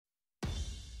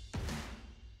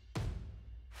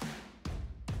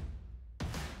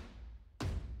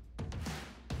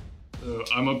So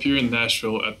I'm up here in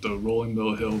Nashville at the Rolling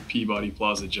Mill Hill Peabody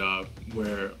Plaza job,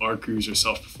 where our crews are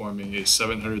self-performing a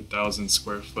 700,000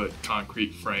 square foot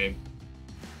concrete frame.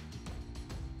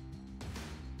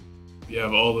 We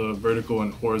have all the vertical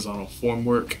and horizontal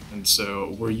formwork, and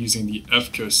so we're using the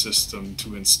EFCO system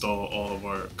to install all of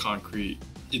our concrete.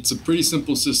 It's a pretty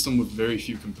simple system with very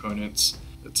few components.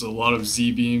 It's a lot of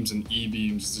Z-beams and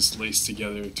E-beams just laced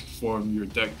together to form your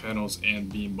deck panels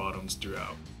and beam bottoms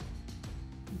throughout.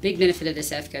 Big benefit of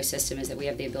this EFCO system is that we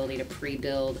have the ability to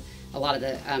pre-build a lot of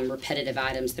the repetitive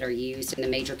items that are used in the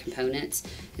major components,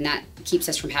 and that keeps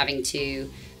us from having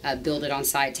to build it on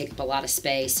site, take up a lot of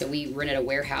space. So we rented a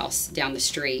warehouse down the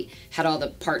street, had all the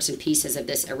parts and pieces of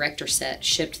this erector set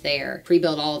shipped there,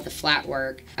 pre-built all of the flat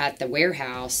work at the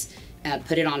warehouse,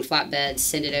 put it on flatbeds,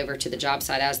 send it over to the job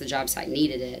site as the job site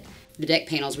needed it. The deck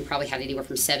panels, we probably had anywhere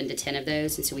from 7 to 10 of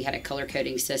those, and so we had a color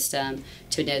coding system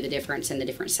to know the difference in the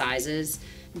different sizes.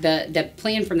 The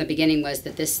plan from the beginning was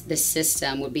that this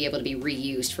system would be able to be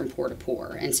reused from pour to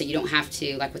pour, and so you don't have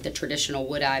to, like with the traditional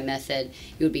wood eye method,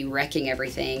 you would be wrecking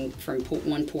everything from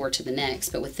one pour to the next.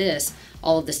 But with this,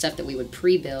 all of the stuff that we would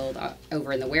pre-build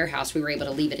over in the warehouse, we were able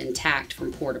to leave it intact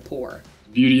from pour to pour.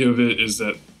 The beauty of it is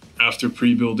that after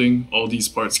pre-building, all these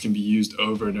parts can be used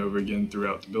over and over again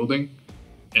throughout the building.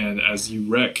 And as you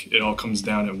wreck, it all comes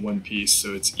down in one piece,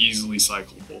 so it's easily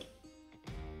cyclable.